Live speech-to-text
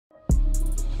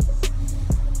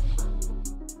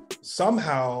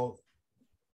somehow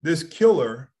this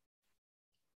killer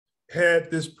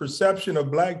had this perception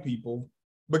of Black people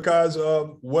because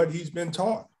of what he's been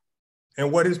taught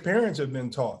and what his parents have been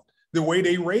taught, the way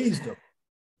they raised him.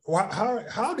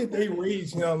 How did they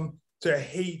raise him to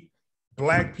hate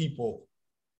Black people?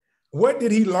 What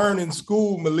did he learn in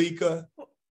school, Meleika?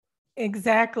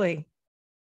 Exactly.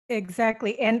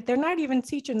 And they're not even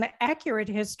teaching the accurate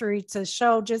history to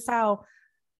show just how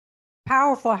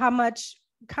powerful, how much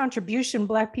contribution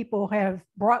Black people have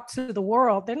brought to the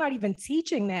world. They're not even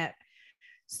teaching that.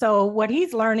 So what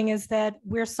he's learning is that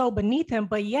we're so beneath him,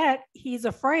 but yet he's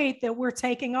afraid that we're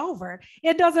taking over.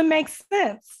 It doesn't make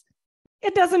sense.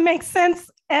 It doesn't make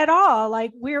sense at all.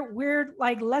 Like we're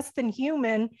like less than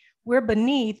human, we're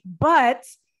beneath, but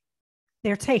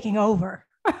they're taking over.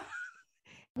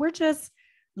 We're just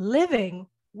living.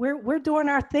 We're doing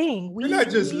our thing. We're not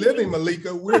just living,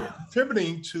 Meleika. We're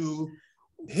contributing to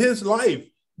his life.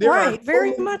 There right, are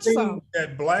very much so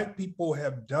that Black people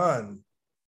have done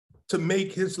to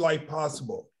make his life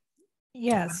possible.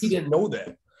 Yes. He didn't know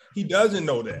that. He doesn't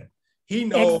know that. He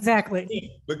knows exactly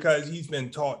hate because he's been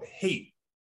taught hate.